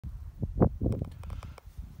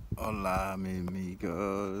Hola, mi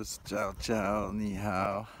amigos. Ciao, ciao, ni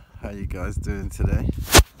hao. How you guys doing today?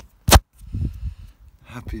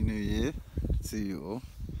 Happy New Year to you all.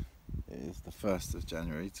 It is the 1st of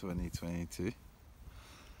January 2022.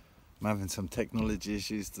 I'm having some technology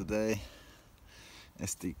issues today.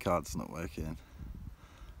 SD card's not working.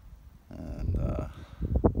 And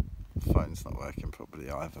phone's not working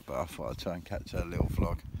properly either, but I thought I'd try and catch a little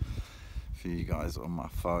vlog for you guys on my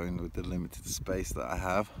phone with the limited space that I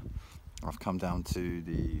have. I've come down to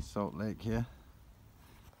the Salt Lake here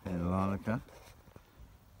in Larnaca.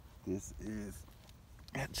 This is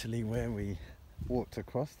actually where we walked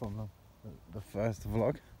across on the first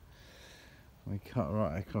vlog. We cut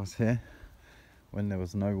right across here when there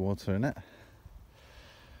was no water in it.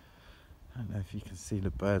 I don't know if you can see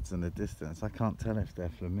the birds in the distance. I can't tell if they're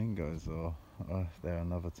flamingos or if they're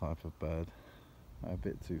another type of bird. They're a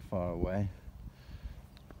bit too far away.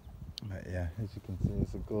 But yeah, as you can see,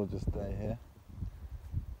 it's a gorgeous day here.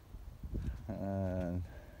 And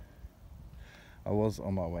I was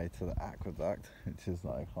on my way to the aqueduct, which is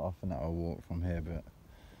like half an hour walk from here, but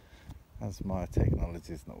as my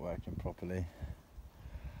technology is not working properly,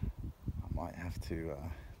 I might have to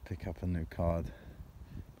pick up a new card.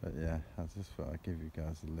 But yeah, I just thought I'd give you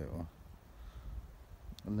guys a little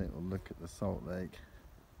look at the Salt Lake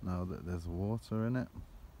now that there's water in it.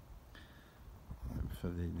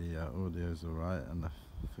 Hopefully the audio's alright and the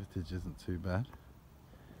footage isn't too bad.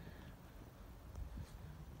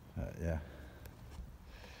 Yeah.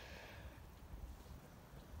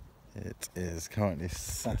 It is currently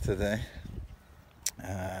Saturday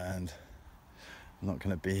and I'm not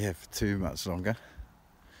going to be here for too much longer.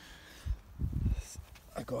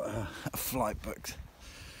 I got a flight booked.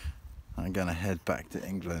 I'm going to head back to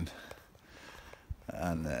England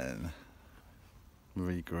and then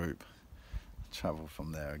regroup, travel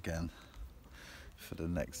from there again for the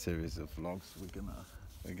next series of vlogs.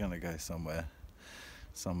 We're gonna go somewhere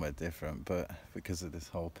different, but because of this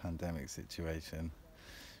whole pandemic situation,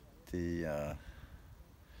 the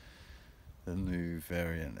new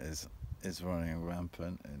variant is running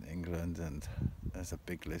rampant in England, and there's a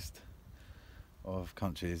big list of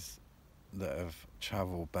countries that have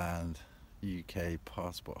travel banned UK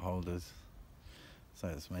passport holders. So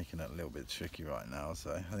it's making it a little bit tricky right now.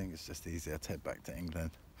 So I think it's just easier to head back to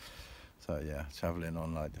England. So yeah, travelling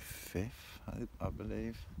on like the 5th, I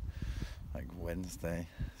believe. Like Wednesday,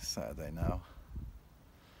 Saturday now.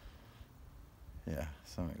 Yeah,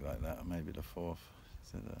 something like that. Maybe the 4th.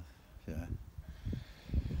 Yeah.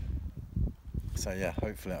 So yeah,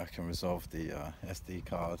 hopefully I can resolve the SD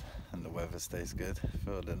card and the weather stays good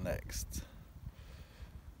for the next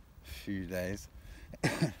few days.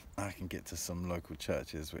 I can get to some local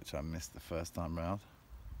churches which I missed the first time round,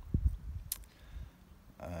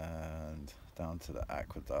 and down to the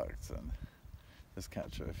aqueduct and just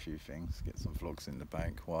capture a few things, get some vlogs in the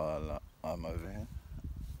bank while I'm over here.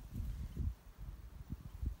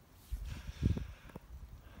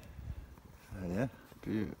 Yeah,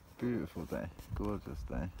 beautiful day, gorgeous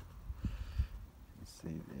day. You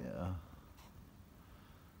see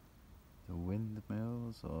the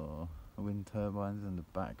windmills or wind turbines in the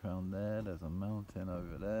background there. There's a mountain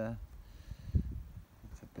over there.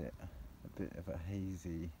 It's a bit of a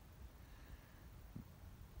hazy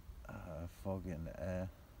fog in the air.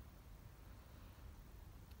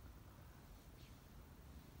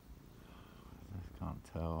 I just can't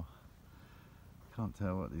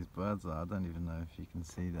tell what these birds are. I don't even know if you can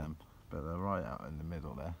see them, but they're right out in the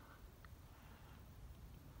middle there.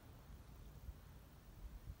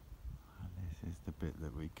 This is the bit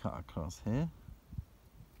that we cut across here.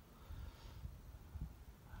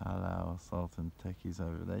 Hello, Salt and Techies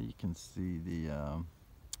over there. You can see the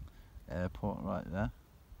airport right there.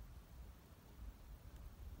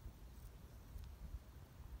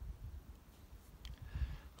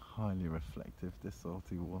 Highly reflective, this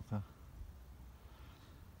salty water.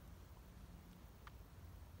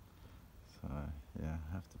 So yeah,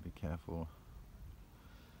 have to be careful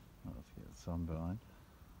not to get sunburned.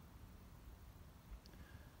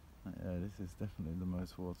 Yeah, this is definitely the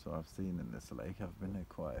most water I've seen in this lake. I've been here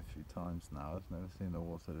quite a few times now. I've never seen the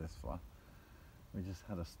water this far. We just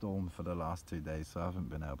had a storm for the last 2 days, so I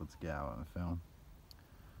haven't been able to get out and film.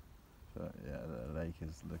 But yeah, the lake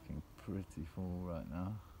is looking pretty full right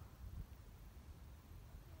now.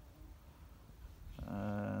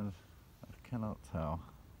 And I cannot tell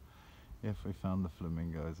if we found the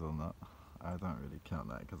flamingos or not. I don't really count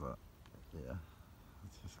that because I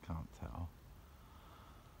just can't tell.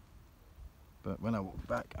 But when I walk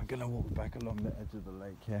back, I'm going to walk back along the edge of the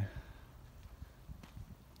lake here.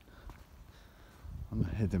 I'm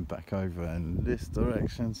heading back over in this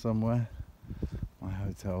direction somewhere. My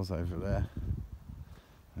hotel's over there.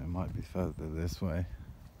 It might be further this way.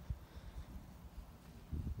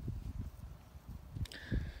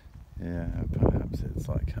 Yeah, perhaps it's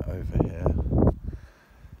like over here.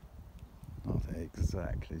 Not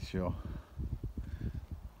exactly sure.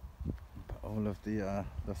 But all of the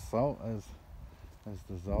salt has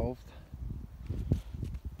dissolved.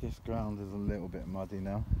 This ground is a little bit muddy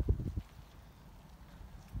now.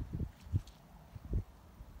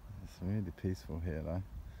 It's really peaceful here though.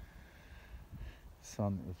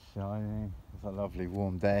 Sun is shining. It's a lovely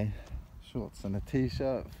warm day. Shorts and a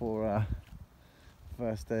t-shirt for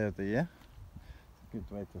first day of the year. It's a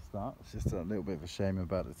good way to start. It's just a little bit of a shame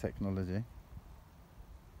about the technology.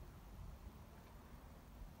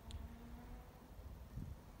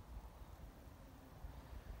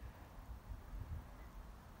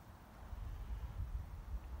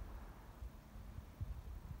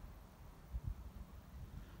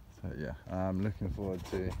 So yeah, I'm looking forward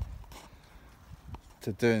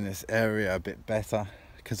to doing this area a bit better,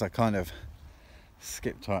 because I kind of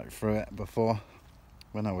skipped right through it before.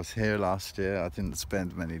 When I was here last year, I didn't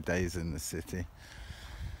spend many days in the city,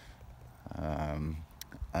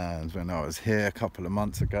 and when I was here a couple of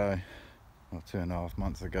months ago, or 2.5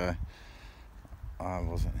 months ago, I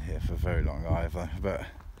wasn't here for very long either. But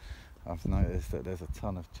I've noticed that there's a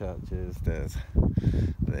ton of churches, there's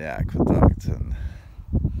the aqueduct, and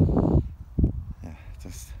yeah,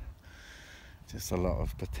 just a lot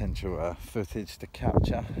of potential footage to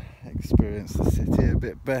capture, experience the city a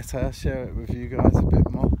bit better, share it with you guys a bit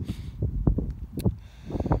more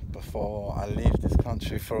before I leave this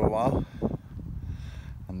country for a while.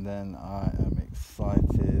 And then I am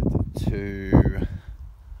excited to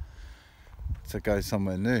go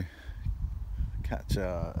somewhere new, catch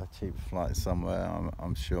a cheap flight somewhere,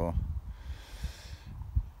 I'm sure,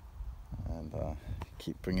 and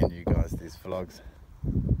keep bringing you guys these vlogs.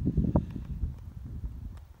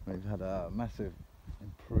 We've had a massive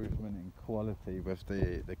improvement in quality with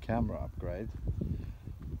the camera upgrade,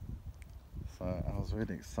 so I was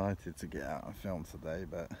really excited to get out and film today,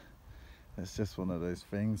 but it's just one of those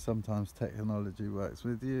things. Sometimes technology works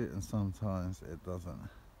with you and sometimes it doesn't.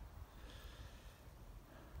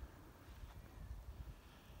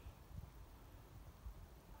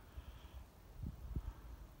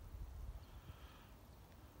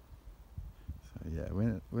 So yeah,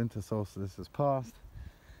 winter solstice has passed.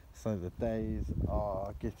 So the days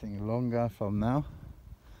are getting longer from now.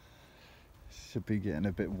 Should be getting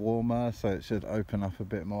a bit warmer, so it should open up a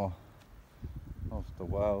bit more of the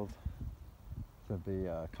world to be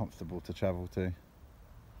comfortable to travel to.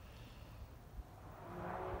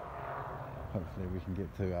 Hopefully we can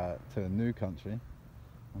get to a new country.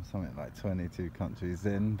 I'm something like 22 countries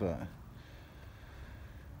in, but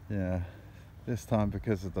yeah, this time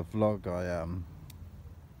because of the vlog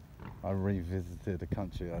I revisited a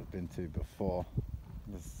country I'd been to before.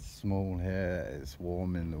 It's small here, it's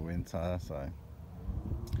warm in the winter, so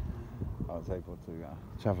I was able to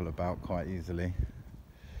travel about quite easily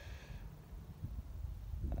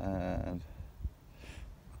and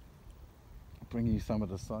bring you some of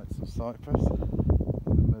the sights of Cyprus,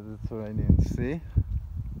 the Mediterranean Sea.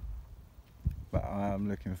 But I am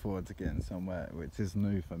looking forward to getting somewhere which is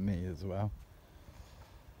new for me as well.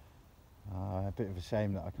 A bit of a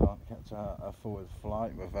shame that I can't catch a forward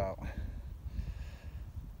flight without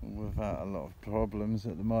a lot of problems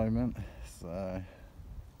at the moment, so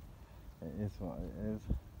it is what it is.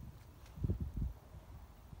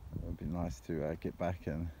 It would be nice to get back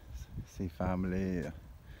and see family.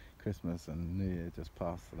 Christmas and New Year just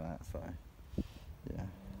passed for that, so yeah,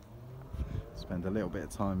 spend a little bit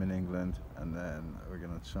of time in England and then we're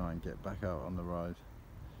going to try and get back out on the road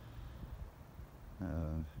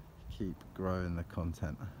and keep growing the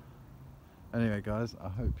content. Anyway guys, I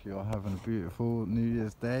hope you're having a beautiful New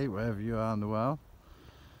Year's Day wherever you are in the world,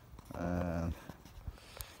 and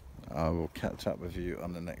I will catch up with you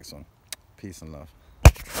on the next one. Peace and love.